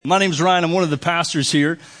My name's Ryan. I'm one of the pastors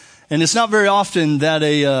here, and it's not very often that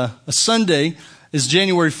a Sunday is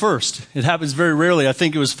January 1st. It happens very rarely. I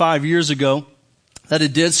think it was 5 years ago that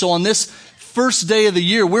it did. So on this first day of the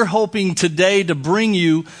year, we're hoping today to bring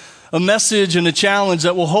you a message and a challenge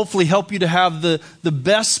that will hopefully help you to have the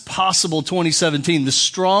best possible 2017, the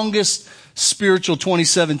strongest spiritual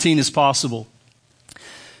 2017 as possible.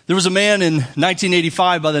 There was a man in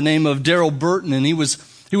 1985 by the name of Darrell Burton, and he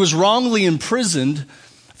was wrongly imprisoned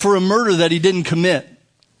for a murder that he didn't commit.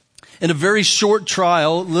 In a very short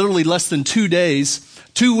trial, literally less than 2 days,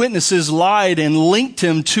 2 witnesses lied and linked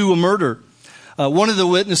him to a murder. One of the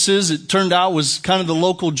witnesses, it turned out, was kind of the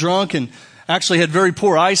local drunk and actually had very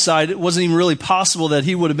poor eyesight. It wasn't even really possible that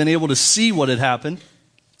he would have been able to see what had happened.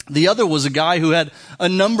 The other was a guy who had a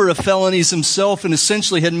number of felonies himself and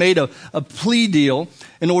essentially had made a plea deal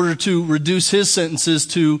in order to reduce his sentences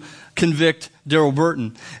to convict Darrell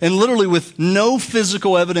Burton. And literally with no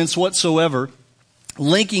physical evidence whatsoever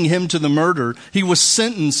linking him to the murder, he was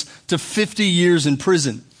sentenced to 50 years in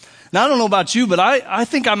prison. Now, I don't know about you, but I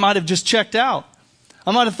think I might have just checked out.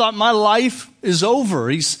 I might have thought my life is over.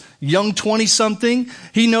 He's young 20-something.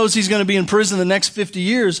 He knows he's going to be in prison the next 50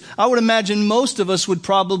 years. I would imagine most of us would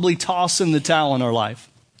probably toss in the towel in our life.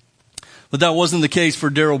 But that wasn't the case for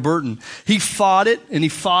Darrell Burton. He fought it, and he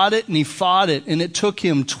fought it, and he fought it, and it took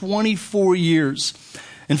him 24 years.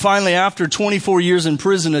 And finally, after 24 years in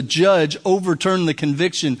prison, a judge overturned the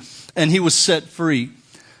conviction, and he was set free.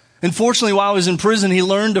 Unfortunately, while he was in prison, he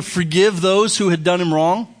learned to forgive those who had done him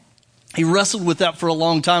wrong. He wrestled with that for a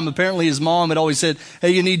long time. Apparently, his mom had always said,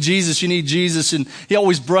 hey, you need Jesus, you need Jesus. And he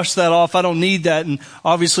always brushed that off. I don't need that. And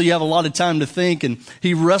obviously, you have a lot of time to think. And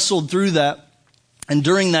he wrestled through that. And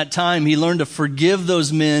during that time, he learned to forgive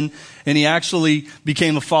those men, and he actually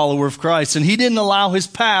became a follower of Christ. And he didn't allow his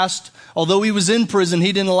past, although he was in prison,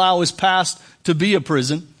 he didn't allow his past to be a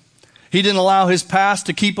prison. He didn't allow his past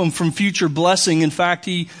to keep him from future blessing. In fact,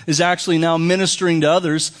 he is actually now ministering to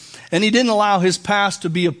others. And he didn't allow his past to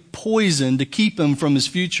be a poison to keep him from his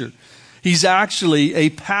future. He's actually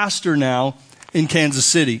a pastor now in Kansas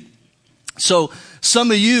City. So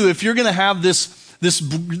some of you, if you're going to have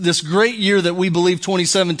this great year that we believe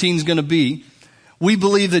 2017 is going to be, we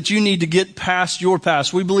believe that you need to get past your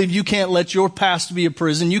past. We believe you can't let your past be a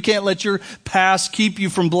prison. You can't let your past keep you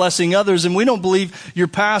from blessing others. And we don't believe your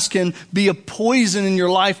past can be a poison in your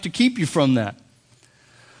life to keep you from that.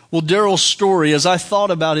 Well, Darrell's story, as I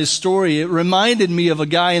thought about his story, it reminded me of a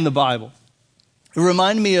guy in the Bible. It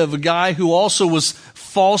reminded me of a guy who also was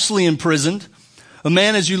falsely imprisoned. A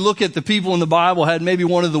man, as you look at the people in the Bible, had maybe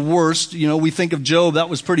one of the worst. You know, we think of Job, that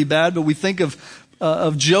was pretty bad, but we think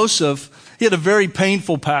of Joseph. He had a very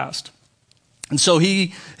painful past. And so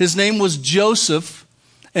his name was Joseph,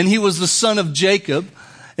 and he was the son of Jacob,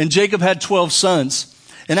 and Jacob had 12 sons.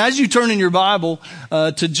 And as you turn in your Bible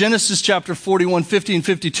to Genesis chapter 41, 50, and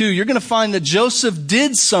 52, you're going to find that Joseph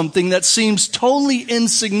did something that seems totally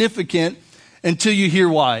insignificant until you hear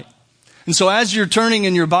why. And so as you're turning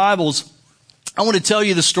in your Bibles, I want to tell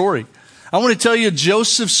you the story. I want to tell you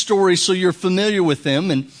Joseph's story so you're familiar with him.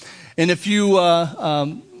 And if you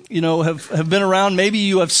have been around, maybe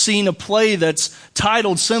you have seen a play that's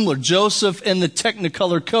titled similar, Joseph and the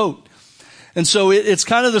Technicolor Coat. And so it's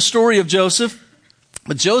kind of the story of Joseph.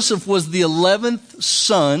 But Joseph was the 11th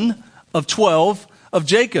son of 12 of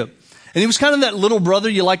Jacob. And he was kind of that little brother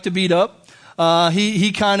you like to beat up.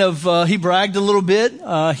 He bragged a little bit.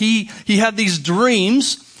 He had these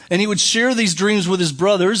dreams, and he would share these dreams with his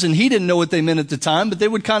brothers, and he didn't know what they meant at the time, but they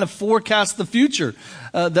would kind of forecast the future,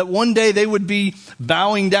 that one day they would be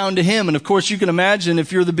bowing down to him. And of course, you can imagine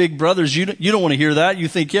if you're the big brothers, you don't want to hear that. You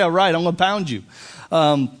think, yeah, right, I'm going to pound you.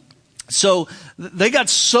 So they got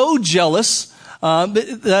so jealous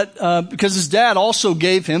because his dad also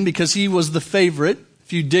gave him, because he was the favorite.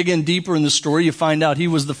 If you dig in deeper in the story, you find out he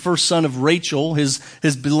was the first son of Rachel, his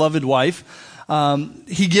beloved wife.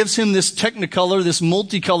 He gives him this Technicolor, this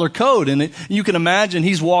multicolor coat. And you can imagine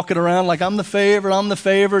he's walking around like, I'm the favorite.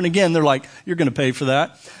 And again, they're like, you're going to pay for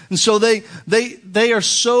that. And so they are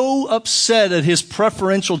so upset at his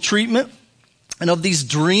preferential treatment and of these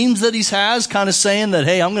dreams that he has, kind of saying that,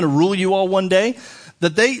 hey, I'm going to rule you all one day,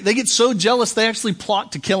 that they get so jealous they actually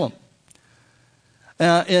plot to kill him.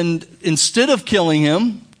 And instead of killing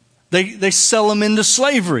him, they sell him into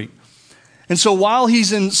slavery. And so while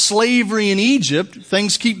he's in slavery in Egypt,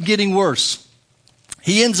 things keep getting worse.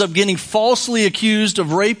 He ends up getting falsely accused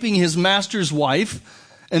of raping his master's wife,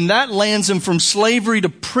 and that lands him from slavery to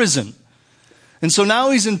prison. And so now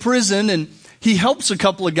he's in prison, and he helps a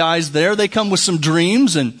couple of guys there. They come with some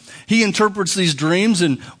dreams, and he interprets these dreams,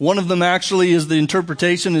 and one of them actually is the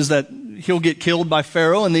interpretation is that he'll get killed by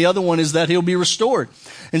Pharaoh, and the other one is that he'll be restored.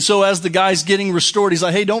 And so as the guy's getting restored, he's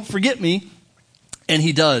like, hey, don't forget me. And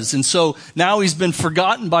he does. And so now he's been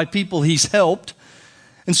forgotten by people he's helped.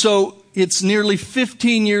 And so it's nearly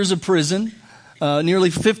 15 years of prison, nearly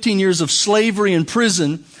 15 years of slavery in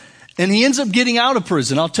prison. And he ends up getting out of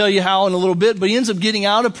prison. I'll tell you how in a little bit, but he ends up getting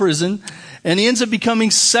out of prison, and he ends up becoming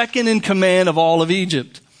second in command of all of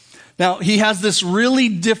Egypt. Now, he has this really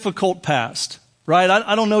difficult past, right?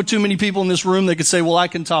 I don't know too many people in this room that could say, well, I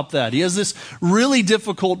can top that. He has this really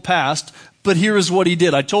difficult past, but here is what he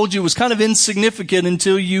did. I told you it was kind of insignificant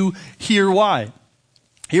until you hear why.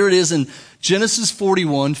 Here it is in Genesis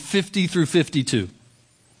 41, 50 through 52.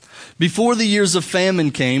 Before the years of famine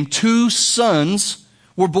came, 2 sons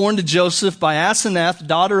were born to Joseph by Asenath,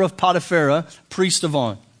 daughter of Potiphera, priest of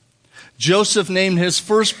On. Joseph named his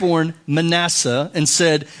firstborn Manasseh and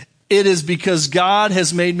said, it is because God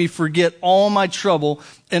has made me forget all my trouble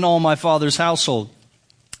and all my father's household.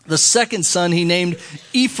 The second son he named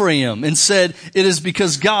Ephraim and said, it is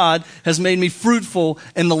because God has made me fruitful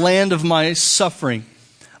in the land of my suffering.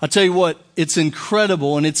 I'll tell you what, it's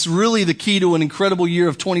incredible, and it's really the key to an incredible year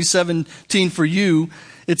of 2017 for you.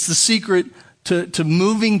 It's the secret to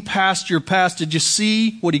moving past your past. Did you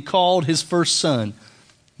see what he called his first son?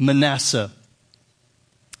 Manasseh.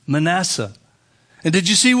 Manasseh. And did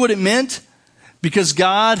you see what it meant? Because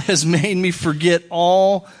God has made me forget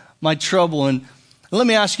all my trouble. And let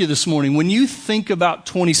me ask you this morning, when you think about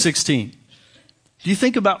 2016, do you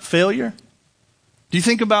think about failure? Do you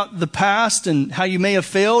think about the past and how you may have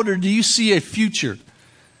failed, or do you see a future?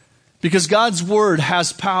 Because God's word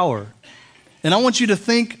has power. And I want you to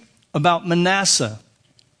think about Manasseh.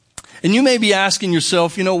 And you may be asking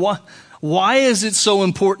yourself, you know what? Why is it so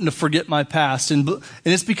important to forget my past? And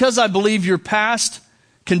it's because I believe your past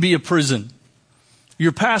can be a prison.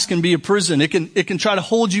 Your past can be a prison. It can try to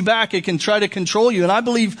hold you back. It can try to control you. And I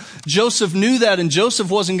believe Joseph knew that, and Joseph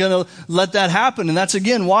wasn't going to let that happen. And that's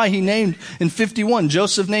again why he named in 51,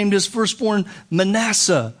 Joseph named his firstborn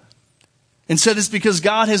Manasseh and said, it's because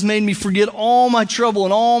God has made me forget all my trouble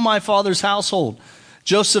and all my father's household.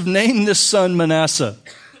 Joseph named this son Manasseh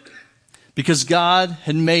because God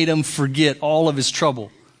had made him forget all of his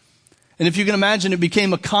trouble. And if you can imagine, it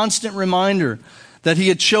became a constant reminder that he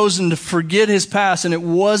had chosen to forget his past, and it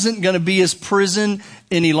wasn't going to be his prison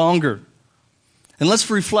any longer. And let's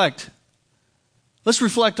reflect. Let's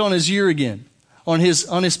reflect on his year again, on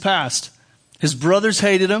his past. His brothers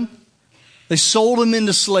hated him. They sold him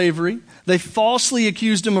into slavery. They falsely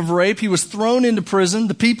accused him of rape. He was thrown into prison.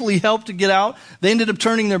 The people he helped to get out, they ended up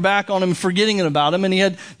turning their back on him and forgetting about him. And he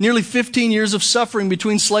had nearly 15 years of suffering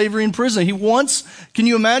between slavery and prison. Can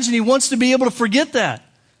you imagine? He wants to be able to forget that.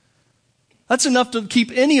 That's enough to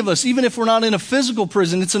keep any of us, even if we're not in a physical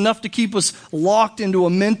prison, it's enough to keep us locked into a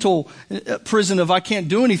mental prison of I can't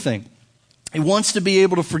do anything. He wants to be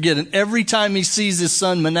able to forget. And every time he sees his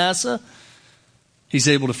son Manasseh, he's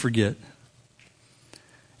able to forget.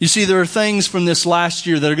 You see, there are things from this last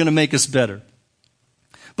year that are going to make us better.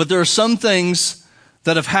 But there are some things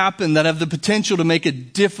that have happened that have the potential to make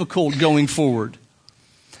it difficult going forward.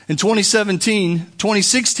 In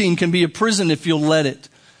 2016 can be a prison if you'll let it.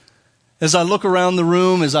 As I look around the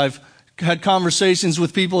room, as I've had conversations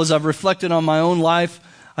with people, as I've reflected on my own life,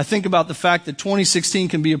 I think about the fact that 2016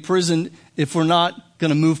 can be a prison if we're not going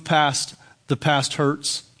to move past the past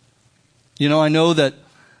hurts. You know, I know that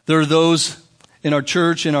there are those in our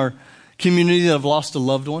church, in our community that have lost a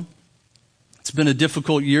loved one. It's been a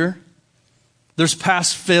difficult year. There's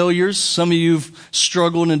past failures. Some of you have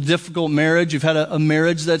struggled in a difficult marriage. You've had a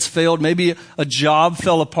marriage that's failed. Maybe a job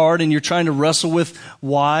fell apart and you're trying to wrestle with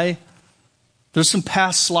why. There's some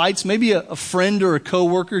past slights. Maybe a friend or a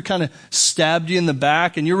coworker kind of stabbed you in the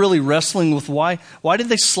back and you're really wrestling with why. Why did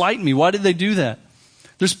they slight me? Why did they do that?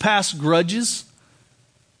 There's past grudges.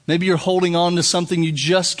 Maybe you're holding on to something you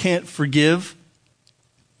just can't forgive.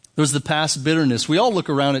 There's the past bitterness. We all look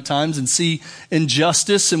around at times and see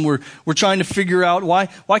injustice, and we're trying to figure out why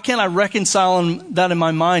can't I reconcile that in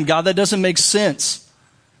my mind? God, that doesn't make sense.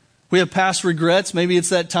 We have past regrets. Maybe it's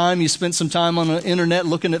that time you spent some time on the internet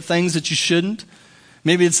looking at things that you shouldn't.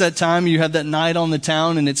 Maybe it's that time you had that night on the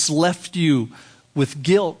town and it's left you with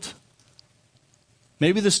guilt.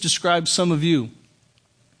 Maybe this describes some of you,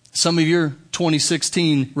 some of your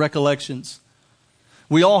 2016 recollections.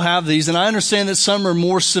 We all have these, and I understand that some are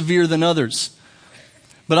more severe than others.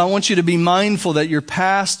 But I want you to be mindful that your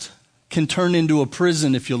past can turn into a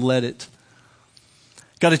prison if you let it.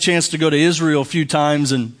 Got a chance to go to Israel a few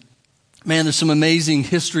times, and man, there's some amazing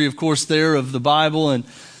history, of course, there of the Bible. And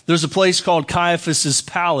there's a place called Caiaphas'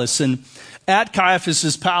 Palace. And at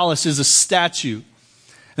Caiaphas' Palace is a statue.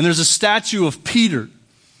 And And there's a statue of Peter.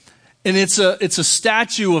 And it's a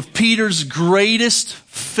statue of Peter's greatest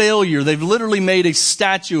failure. They've literally made a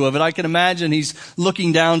statue of it. I can imagine he's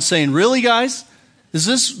looking down saying, really, guys? Is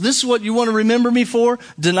this what you want to remember me for?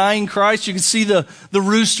 Denying Christ? You can see the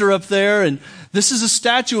rooster up there. And this is a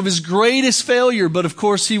statue of his greatest failure. But of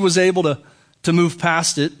course, he was able to move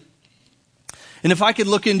past it. And if I could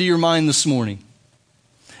look into your mind this morning,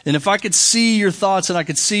 and if I could see your thoughts and I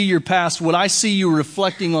could see your past, would I see you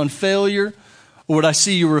reflecting on failure? Or would I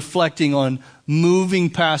see you reflecting on moving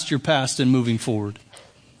past your past and moving forward?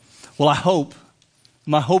 Well,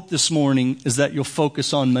 my hope this morning is that you'll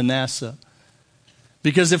focus on Manasseh.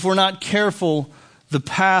 Because if we're not careful, the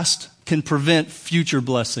past can prevent future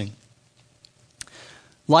blessing.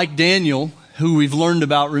 Like Daniel, who we've learned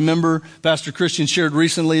about, remember Pastor Christian shared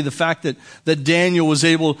recently the fact that Daniel was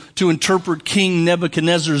able to interpret King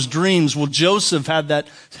Nebuchadnezzar's dreams. Well, Joseph had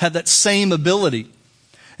that same ability.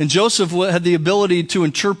 And Joseph had the ability to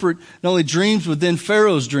interpret not only dreams, but then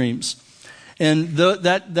Pharaoh's dreams. And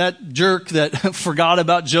that jerk that forgot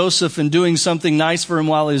about Joseph and doing something nice for him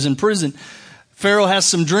while he was in prison, Pharaoh has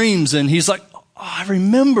some dreams, and he's like, oh, I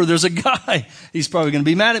remember there's a guy. He's probably going to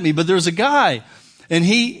be mad at me, but there's a guy. And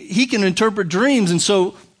he can interpret dreams. And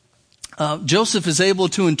so Joseph is able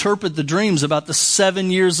to interpret the dreams about the 7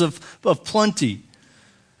 years of plenty.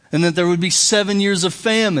 And that there would be 7 years of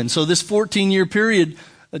famine. So this 14-year period,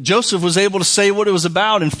 Joseph was able to say what it was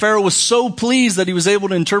about, and Pharaoh was so pleased that he was able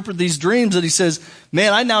to interpret these dreams that he says,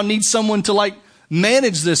 man, I now need someone to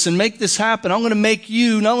manage this and make this happen. I'm going to make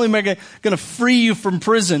you, not only am I going to free you from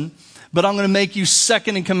prison, but I'm going to make you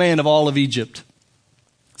second in command of all of Egypt.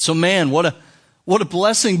 So man, what a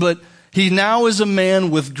blessing, but he now is a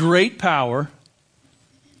man with great power,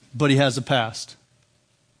 but he has a past.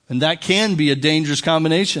 And that can be a dangerous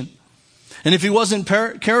combination. And if he wasn't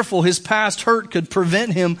careful, his past hurt could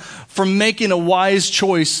prevent him from making a wise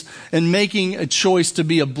choice and making a choice to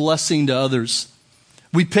be a blessing to others.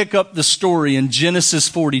 We pick up the story in Genesis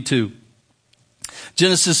 42.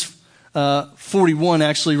 Genesis 41,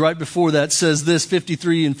 actually, right before that, says this,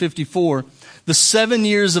 53 and 54. The 7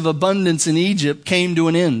 years of abundance in Egypt came to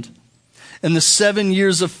an end, and the 7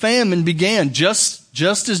 years of famine began, just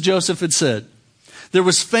as Joseph had said. There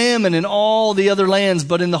was famine in all the other lands,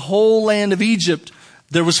 but in the whole land of Egypt,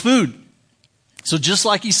 there was food. So just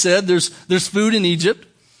like he said, there's food in Egypt.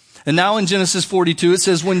 And now in Genesis 42, it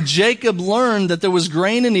says, when Jacob learned that there was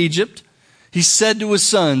grain in Egypt, he said to his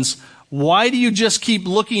sons, why do you just keep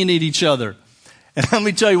looking at each other? And let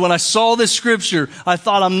me tell you, when I saw this scripture, I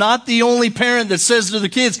thought, I'm not the only parent that says to the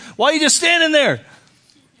kids, why are you just standing there?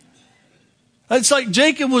 It's like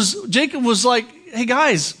Jacob was like, hey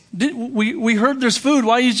guys, we heard there's food.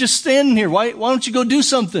 Why are you just standing here? Why don't you go do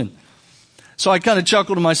something? So I kind of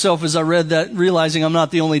chuckled to myself as I read that, realizing I'm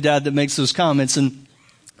not the only dad that makes those comments. And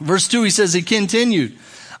verse 2, he says, he continued,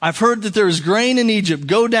 I've heard that there is grain in Egypt.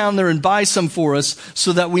 Go down there and buy some for us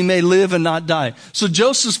so that we may live and not die. So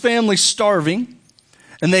Joseph's family's starving,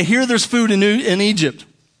 and they hear there's food in Egypt.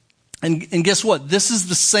 And guess what? This is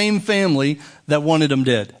the same family that wanted him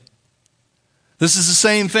dead. This is the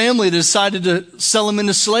same family that decided to sell him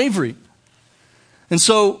into slavery. And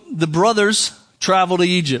so the brothers travel to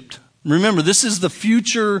Egypt. Remember, this is the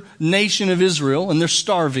future nation of Israel, and they're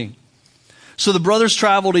starving. So the brothers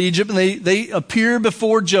travel to Egypt, and they appear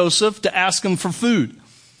before Joseph to ask him for food.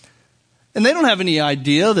 And they don't have any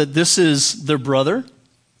idea that this is their brother.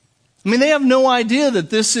 I mean, they have no idea that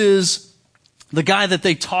this is the guy that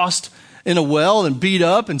they tossed in a well and beat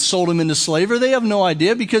up and sold him into slavery. They have no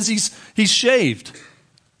idea because he's shaved.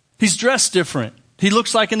 He's dressed different. He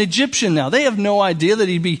looks like an Egyptian now. They have no idea that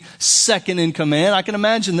he'd be second in command. I can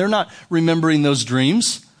imagine they're not remembering those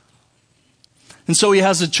dreams. And so he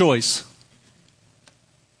has a choice.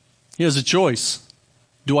 He has a choice.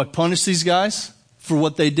 Do I punish these guys for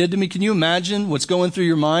what they did to me? Can you imagine what's going through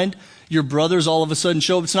your mind? Your brothers all of a sudden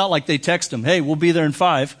show up. It's not like they text him, hey, we'll be there in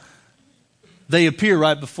 5. They appear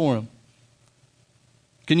right before him.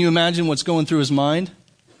 Can you imagine what's going through his mind?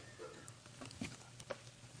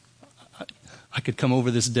 I could come over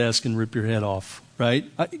this desk and rip your head off, right?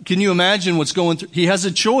 Can you imagine what's going through? He has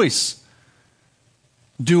a choice.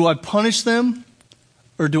 Do I punish them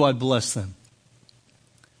or do I bless them?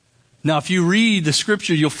 Now, if you read the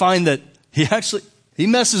scripture, you'll find that he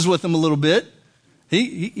messes with them a little bit.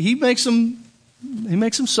 He makes them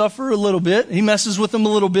suffer a little bit. He messes with them a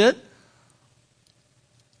little bit.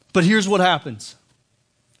 But here's what happens.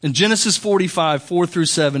 In Genesis 45, 4 through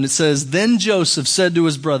 7, it says, then Joseph said to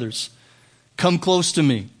his brothers, come close to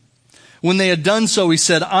me. When they had done so, he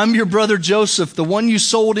said, I'm your brother Joseph, the one you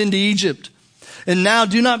sold into Egypt. And now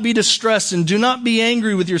do not be distressed and do not be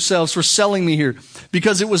angry with yourselves for selling me here,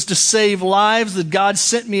 because it was to save lives that God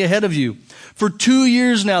sent me ahead of you. For 2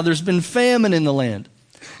 years now there's been famine in the land.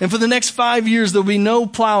 And for the next 5 years there'll be no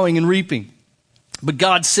plowing and reaping. But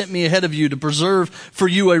God sent me ahead of you to preserve for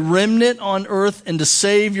you a remnant on earth and to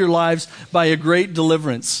save your lives by a great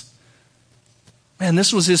deliverance. Man,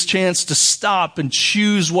 this was his chance to stop and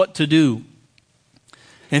choose what to do.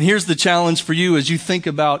 And here's the challenge for you as you think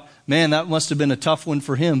about, man, that must have been a tough one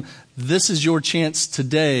for him. This is your chance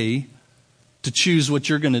today to choose what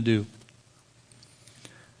you're going to do.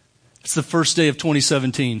 It's the first day of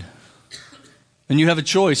 2017. And you have a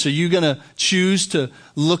choice. Are you going to choose to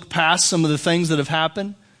look past some of the things that have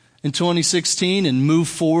happened in 2016 and move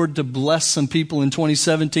forward to bless some people in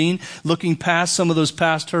 2017? Looking past some of those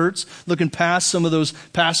past hurts, looking past some of those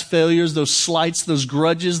past failures, those slights, those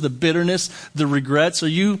grudges, the bitterness, the regrets. Are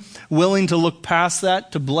you willing to look past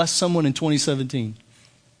that to bless someone in 2017?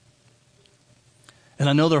 And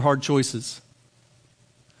I know they're hard choices.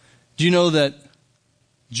 Do you know that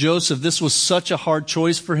Joseph, this was such a hard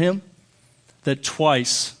choice for him that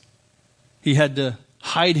twice he had to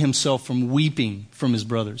hide himself from weeping from his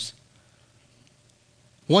brothers.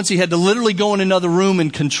 Once he had to literally go in another room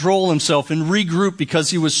and control himself and regroup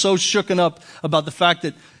because he was so shooken up about the fact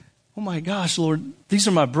that, oh my gosh, Lord, these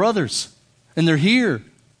are my brothers and they're here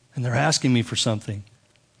and they're asking me for something.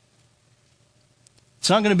 It's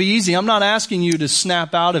not going to be easy. I'm not asking you to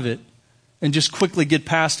snap out of it and just quickly get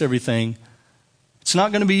past everything. It's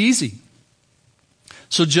not going to be easy.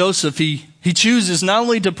 So Joseph, he chooses not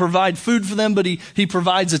only to provide food for them, but he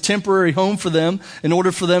provides a temporary home for them in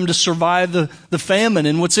order for them to survive the famine.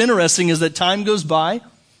 And what's interesting is that time goes by,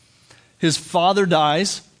 his father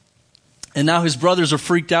dies, and now his brothers are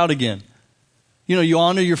freaked out again. You know, you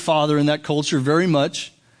honor your father in that culture very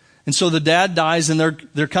much. And so the dad dies and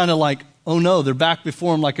they're kind of like, oh no, they're back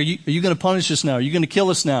before him like, are you going to punish us now? Are you going to kill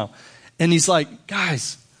us now? And he's like,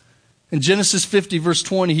 guys, in Genesis 50, verse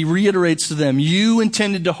 20, he reiterates to them, you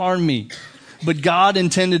intended to harm me, but God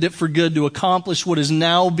intended it for good to accomplish what is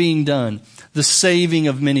now being done, the saving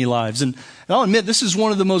of many lives. And I'll admit, this is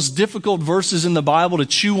one of the most difficult verses in the Bible to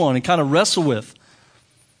chew on and kind of wrestle with.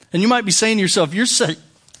 And you might be saying to yourself, you're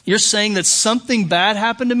saying that something bad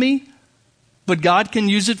happened to me, but God can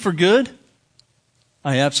use it for good?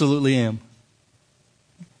 I absolutely am.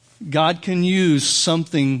 God can use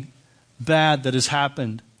something bad that has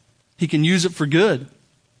happened. He can use it for good.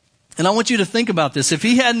 And I want you to think about this. If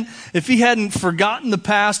he hadn't forgotten the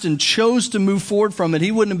past and chose to move forward from it,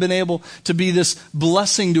 he wouldn't have been able to be this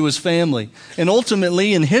blessing to his family. And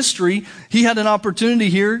ultimately, in history, he had an opportunity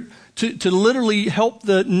here to literally help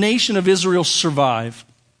the nation of Israel survive.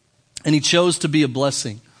 And he chose to be a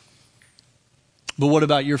blessing. But what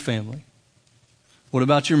about your family? What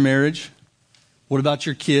about your marriage? What about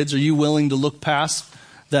your kids? Are you willing to look past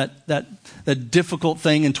that difficult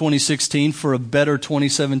thing in 2016 for a better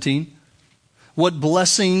 2017? What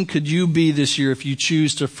blessing could you be this year if you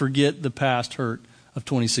choose to forget the past hurt of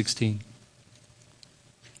 2016?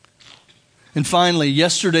 And finally,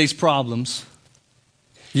 yesterday's problems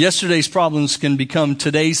can become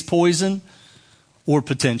today's poison or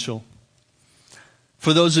potential.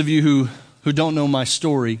 For those of you who don't know my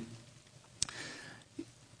story,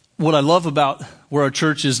 what I love about where our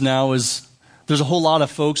church is now is there's a whole lot of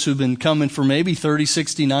folks who've been coming for maybe 30,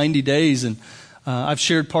 60, 90 days. And I've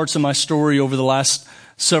shared parts of my story over the last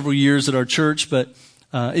several years at our church. But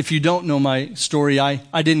if you don't know my story, I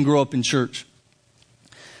didn't grow up in church.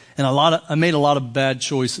 And I made a lot of bad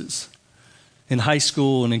choices in high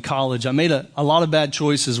school and in college. I made a lot of bad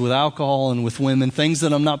choices with alcohol and with women, things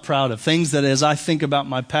that I'm not proud of, things that as I think about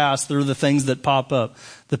my past, they're the things that pop up,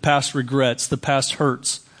 the past regrets, the past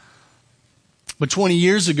hurts. But 20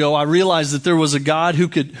 years ago, I realized that there was a God who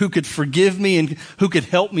could forgive me and who could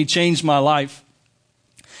help me change my life.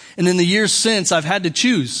 And in the years since, I've had to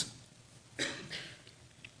choose.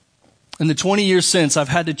 In the 20 years since, I've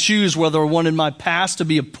had to choose whether I wanted my past to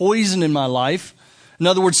be a poison in my life. In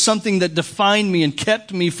other words, something that defined me and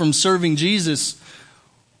kept me from serving Jesus,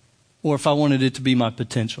 or if I wanted it to be my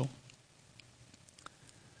potential.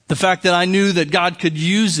 The fact that I knew that God could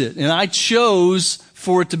use it, and I chose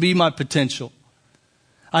for it to be my potential.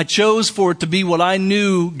 I chose for it to be what I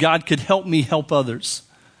knew God could help me help others.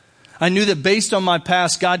 I knew that based on my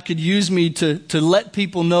past, God could use me to let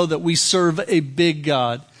people know that we serve a big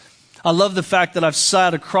God. I love the fact that I've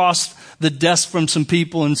sat across the desk from some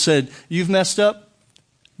people and said, you've messed up?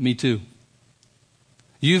 Me too.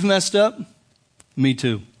 You've messed up? Me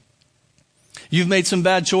too. You've made some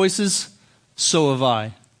bad choices? So have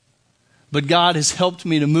I. But God has helped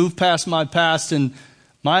me to move past my past and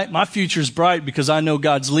My future's bright because I know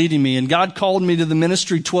God's leading me. And God called me to the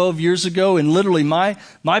ministry 12 years ago, and literally my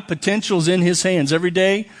potential's in His hands. Every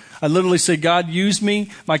day, I literally say, God, use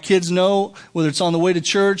me. My kids know, whether it's on the way to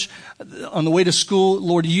church, on the way to school,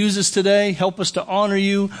 Lord, use us today. Help us to honor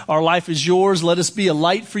you. Our life is yours. Let us be a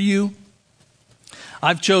light for you.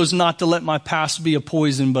 I've chosen not to let my past be a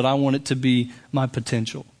poison, but I want it to be my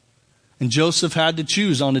potential. And Joseph had to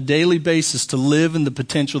choose on a daily basis to live in the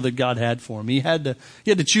potential that God had for him. He had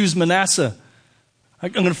to choose Manasseh.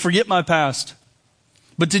 I'm going to forget my past.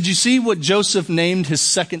 But did you see what Joseph named his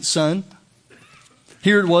second son?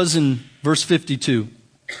 Here it was in verse 52.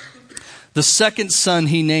 The second son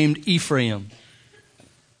he named Ephraim.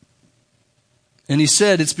 And he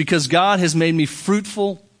said, it's because God has made me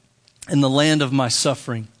fruitful in the land of my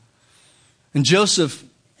suffering. And Joseph,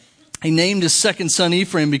 he named his second son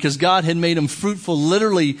Ephraim because God had made him fruitful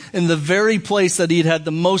literally in the very place that he had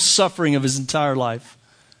the most suffering of his entire life.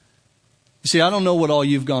 You see, I don't know what all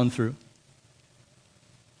you've gone through.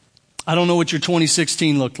 I don't know what your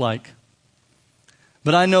 2016 looked like.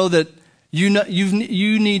 But I know that you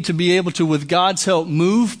need to be able to, with God's help,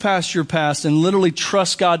 move past your past and literally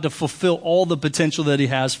trust God to fulfill all the potential that He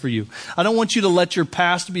has for you. I don't want you to let your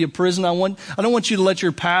past be a prison. I don't want you to let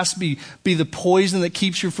your past be the poison that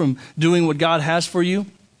keeps you from doing what God has for you.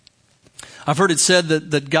 I've heard it said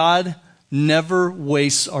that God never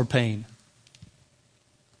wastes our pain.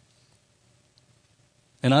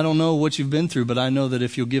 And I don't know what you've been through, but I know that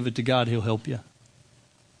if you'll give it to God, He'll help you.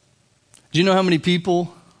 Do you know how many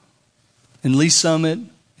people in Lee Summit,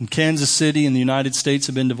 in Kansas City, in the United States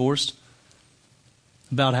have been divorced?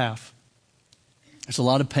 About half. There's a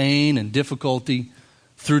lot of pain and difficulty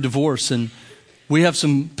through divorce. And we have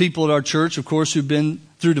some people at our church, of course, who've been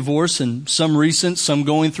through divorce, and some recent, some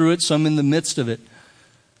going through it, some in the midst of it.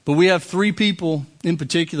 But we have 3 people in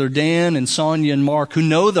particular, Dan and Sonia and Mark, who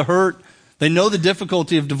know the hurt. They know the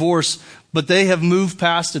difficulty of divorce, but they have moved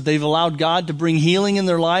past it. They've allowed God to bring healing in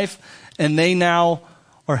their life, and they now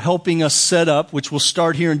are helping us set up, which will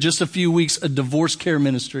start here in just a few weeks, a divorce care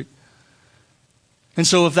ministry. And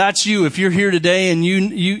so if that's you, if you're here today and you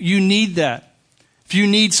need that, if you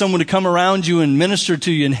need someone to come around you and minister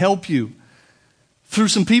to you and help you through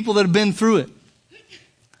some people that have been through it,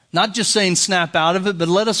 not just saying snap out of it, but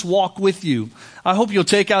let us walk with you. I hope you'll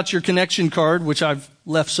take out your connection card, which I've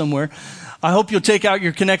left somewhere. I hope you'll take out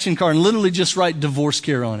your connection card and literally just write divorce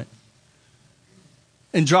care on it.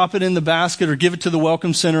 And drop it in the basket or give it to the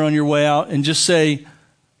Welcome Center on your way out and just say,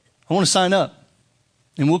 I want to sign up.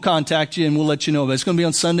 And we'll contact you and we'll let you know. But it's going to be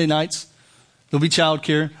on Sunday nights. There'll be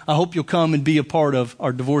childcare. I hope you'll come and be a part of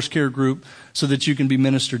our divorce care group so that you can be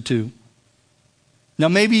ministered to. Now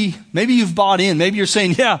maybe you've bought in. Maybe you're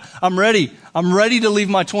saying, yeah, I'm ready. I'm ready to leave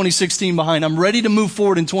my 2016 behind. I'm ready to move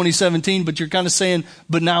forward in 2017. But you're kind of saying,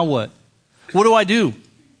 but now what? What do I do?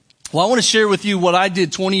 Well, I want to share with you what I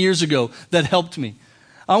did 20 years ago that helped me.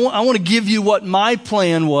 I want to give you what my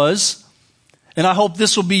plan was, and I hope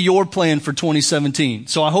this will be your plan for 2017.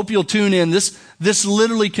 So I hope you'll tune in. This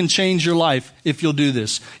literally can change your life if you'll do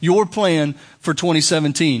this. Your plan for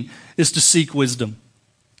 2017 is to seek wisdom.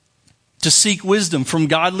 To seek wisdom from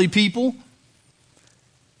godly people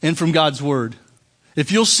and from God's Word.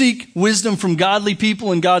 If you'll seek wisdom from godly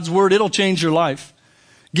people and God's Word, it'll change your life.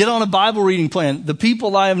 Get on a Bible reading plan. The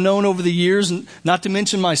people I have known over the years, not to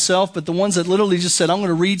mention myself, but the ones that literally just said, I'm going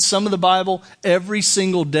to read some of the Bible every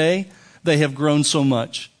single day, they have grown so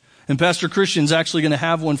much. And Pastor Christian's actually going to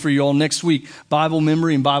have one for you all next week, Bible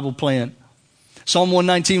memory and Bible plan. Psalm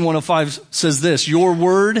 119, 105 says this, your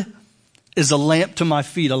word is a lamp to my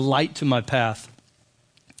feet, a light to my path.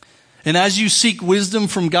 And as you seek wisdom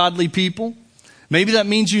from godly people, maybe that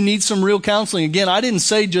means you need some real counseling. Again, I didn't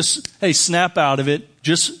say just, hey, snap out of it.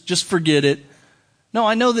 Just forget it. No,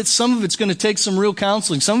 I know that some of it's going to take some real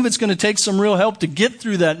counseling. Some of it's going to take some real help to get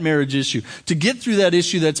through that marriage issue, to get through that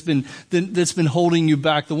issue that's been holding you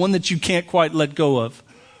back, the one that you can't quite let go of.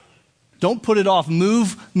 Don't put it off.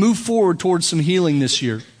 Move forward towards some healing this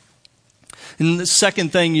year. And the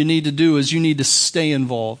second thing you need to do is you need to stay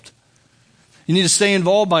involved. You need to stay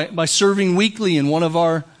involved by serving weekly in one of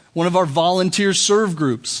our volunteer serve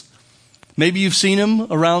groups. Maybe you've seen them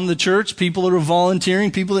around the church, people that are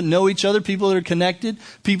volunteering, people that know each other, people that are connected,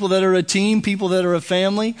 people that are a team, people that are a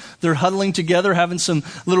family. They're huddling together, having some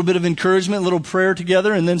little bit of encouragement, a little prayer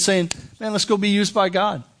together, and then saying, man, let's go be used by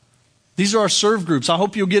God. These are our serve groups. I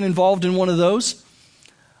hope you'll get involved in one of those.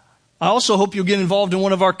 I also hope you'll get involved in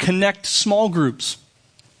one of our Connect small groups.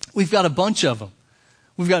 We've got a bunch of them.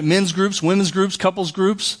 We've got men's groups, women's groups, couples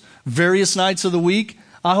groups, various nights of the week.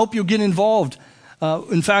 I hope you'll get involved.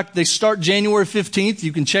 In fact, they start January 15th.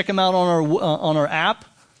 You can check them out on our app.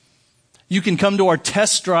 You can come to our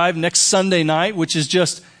test drive next Sunday night, which is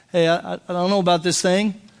just, hey, I don't know about this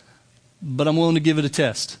thing, but I'm willing to give it a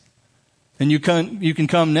test. And you can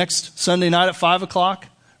come next Sunday night at 5 o'clock,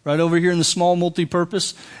 right over here in the small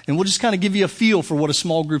multi-purpose, and we'll just kind of give you a feel for what a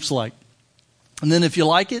small group's like. And then if you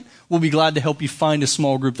like it, we'll be glad to help you find a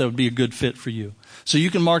small group that would be a good fit for you. So you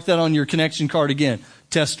can mark that on your connection card again.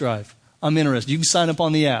 Test drive. I'm interested. You can sign up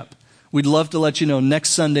on the app. We'd love to let you know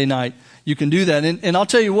next Sunday night you can do that. And I'll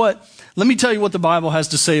tell you what, let me tell you what the Bible has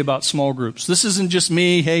to say about small groups. This isn't just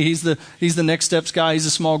me, hey, he's the Next Steps guy, he's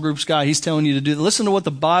the small groups guy, he's telling you to do that. Listen to what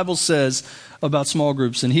the Bible says about small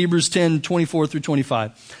groups in Hebrews 10:24 through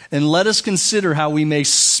 25. And let us consider how we may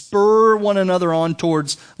spur one another on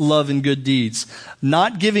towards love and good deeds,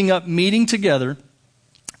 not giving up meeting together,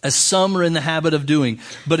 as some are in the habit of doing,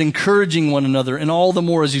 but encouraging one another, and all the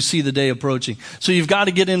more as you see the day approaching. So you've got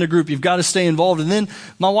to get in a group. You've got to stay involved. And then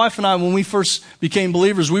my wife and I, when we first became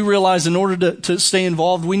believers, we realized in order to stay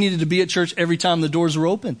involved, we needed to be at church every time the doors were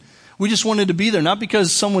open. We just wanted to be there, not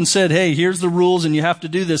because someone said, hey, here's the rules and you have to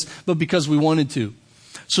do this, but because we wanted to.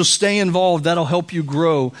 So stay involved. That'll help you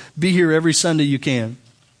grow. Be here every Sunday you can.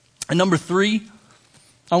 And number 3,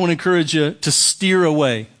 I want to encourage you to steer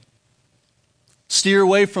away. Steer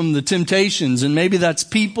away from the temptations, and maybe that's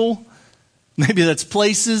people, maybe that's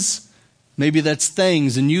places, maybe that's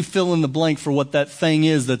things, and you fill in the blank for what that thing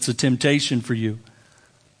is that's a temptation for you.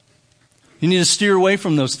 You need to steer away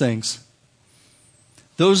from those things.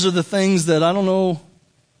 Those are the things that I don't know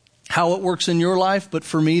how it works in your life, but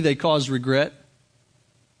for me they cause regret.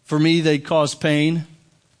 For me they cause pain.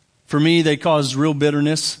 For me they cause real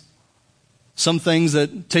bitterness. Some things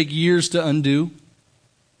that take years to undo.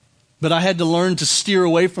 But I had to learn to steer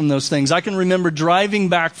away from those things. I can remember driving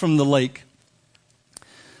back from the lake.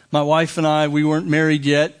 My wife and I, we weren't married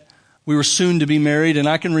yet. We were soon to be married. And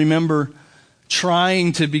I can remember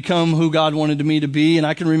trying to become who God wanted me to be. And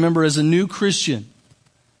I can remember as a new Christian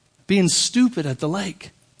being stupid at the lake.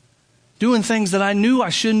 Doing things that I knew I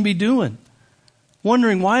shouldn't be doing.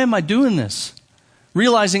 Wondering, why am I doing this?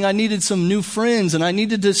 Realizing I needed some new friends and I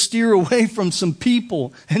needed to steer away from some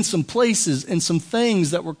people and some places and some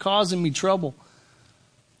things that were causing me trouble.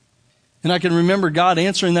 And I can remember God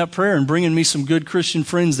answering that prayer and bringing me some good Christian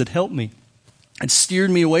friends that helped me and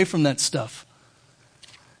steered me away from that stuff.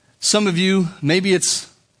 Some of you, maybe it's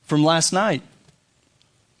from last night.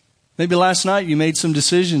 Maybe last night you made some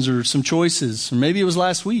decisions or some choices, or maybe it was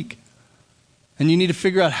last week. And you need to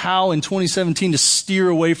figure out how in 2017 to steer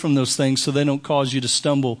away from those things so they don't cause you to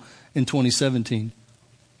stumble in 2017.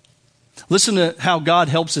 Listen to how God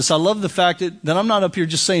helps us. I love the fact that I'm not up here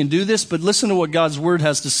just saying do this, but listen to what God's Word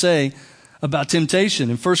has to say about temptation.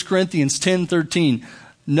 In 1 Corinthians 10:13,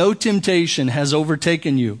 no temptation has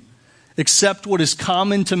overtaken you except what is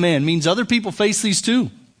common to man. Means other people face these too.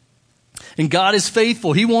 And God is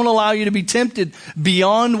faithful. He won't allow you to be tempted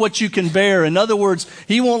beyond what you can bear. In other words,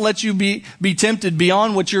 He won't let you be tempted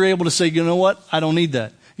beyond what you're able to say, you know what? I don't need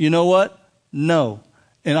that. You know what? No.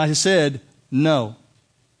 And I said, no.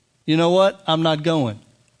 You know what? I'm not going.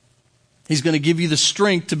 He's going to give you the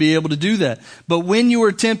strength to be able to do that. But when you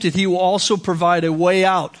are tempted, He will also provide a way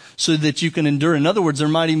out so that you can endure. In other words, there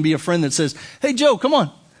might even be a friend that says, hey, Joe, come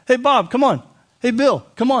on. Hey, Bob, come on. Hey, Bill,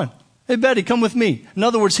 come on. Hey, Betty, come with me. In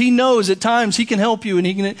other words, He knows at times He can help you and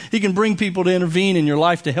He can bring people to intervene in your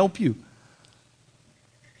life to help you.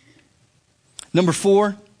 Number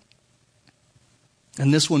 4,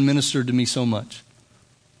 and this one ministered to me so much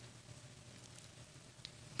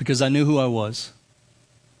because I knew who I was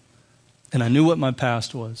and I knew what my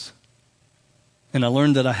past was. And I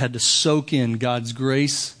learned that I had to soak in God's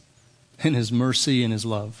grace and His mercy and His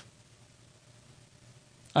love.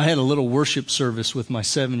 I had a little worship service with my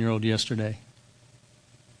 7-year-old yesterday.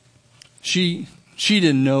 She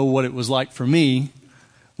didn't know what it was like for me.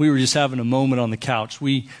 We were just having a moment on the couch.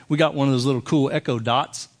 We got one of those little cool Echo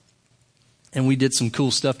Dots, and we did some cool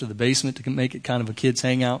stuff to the basement to make it kind of a kids'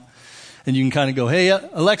 hangout. And you can kind of go, hey,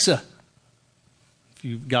 Alexa. If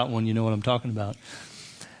you've got one, you know what I'm talking about.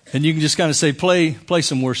 And you can just kind of say, play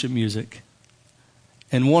some worship music.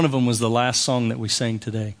 And one of them was the last song that we sang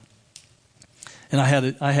today. And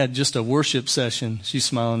I had just a worship session. She's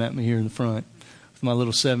smiling at me here in the front with my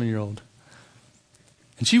little 7-year-old.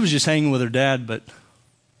 And she was just hanging with her dad, but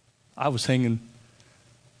I was hanging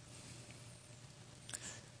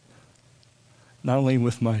not only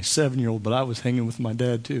with my 7-year-old, but I was hanging with my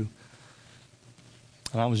dad too.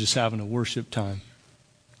 And I was just having a worship time.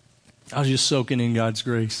 I was just soaking in God's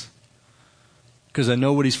grace because I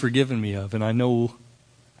know what He's forgiven me of, and I know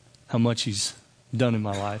how much He's done in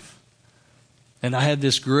my life. And I had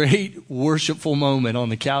this great worshipful moment on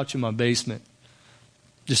the couch in my basement,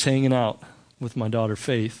 just hanging out with my daughter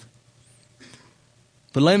Faith.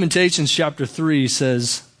 But Lamentations chapter 3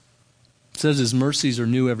 says his mercies are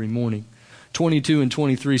new every morning. 22 and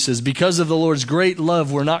 23 says, because of the Lord's great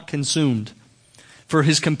love, we're not consumed. For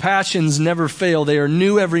his compassions never fail. They are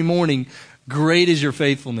new every morning. Great is your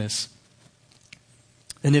faithfulness.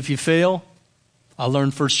 And if you fail, I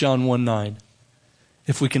learned 1 John 1:9.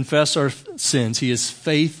 If we confess our sins, he is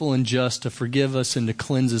faithful and just to forgive us and to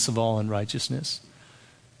cleanse us of all unrighteousness.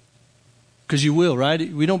 Because you will,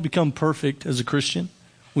 right? We don't become perfect as a Christian.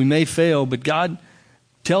 We may fail, but God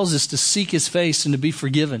tells us to seek his face and to be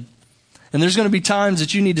forgiven. And there's going to be times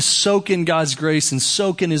that you need to soak in God's grace and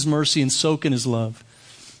soak in his mercy and soak in his love.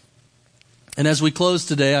 And as we close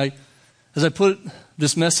today, as I put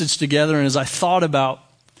this message together and as I thought about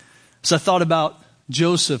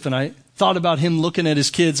Joseph and I thought about him looking at his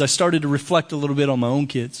kids, I started to reflect a little bit on my own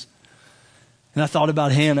kids. And I thought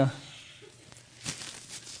about Hannah.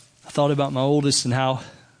 I thought about my oldest and how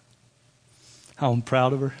I'm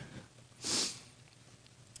proud of her.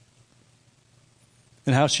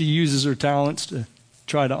 And how she uses her talents to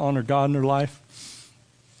try to honor God in her life.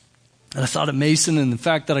 And I thought of Mason and the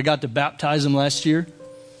fact that I got to baptize him last year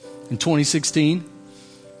in 2016.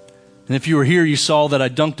 And if you were here, you saw that I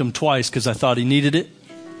dunked him twice because I thought he needed it.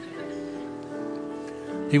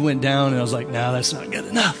 He went down and I was like, nah, that's not good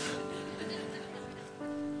enough.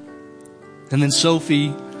 And then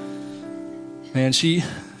Sophie, man, she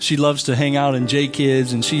loves to hang out in J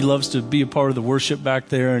Kids and she loves to be a part of the worship back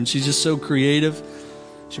there. And she's just so creative.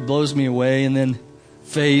 She blows me away. And then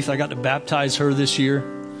Faith, I got to baptize her this year.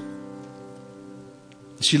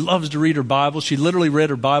 She loves to read her Bible. She literally read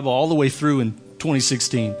her Bible all the way through in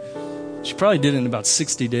 2016. She probably did it in about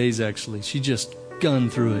 60 days, actually. She just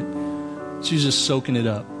gunned through it. She's just soaking it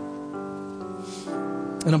up.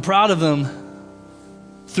 And I'm proud of them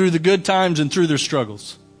through the good times and through their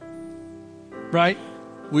struggles. Right?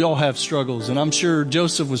 We all have struggles. And I'm sure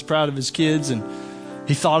Joseph was proud of his kids and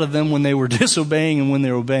he thought of them when they were disobeying and when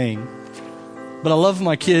they were obeying. But I love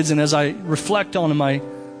my kids, and as I reflect on them, I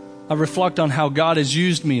reflect on how God has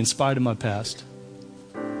used me in spite of my past.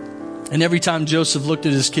 And every time Joseph looked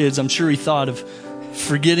at his kids, I'm sure he thought of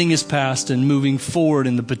forgetting his past and moving forward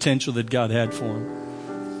in the potential that God had for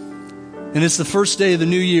him. And it's the first day of the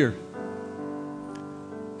new year.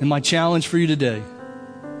 And my challenge for you today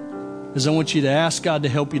is I want you to ask God to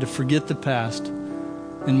help you to forget the past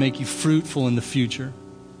and make you fruitful in the future.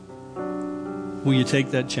 Will you take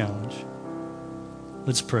that challenge?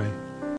 Let's pray.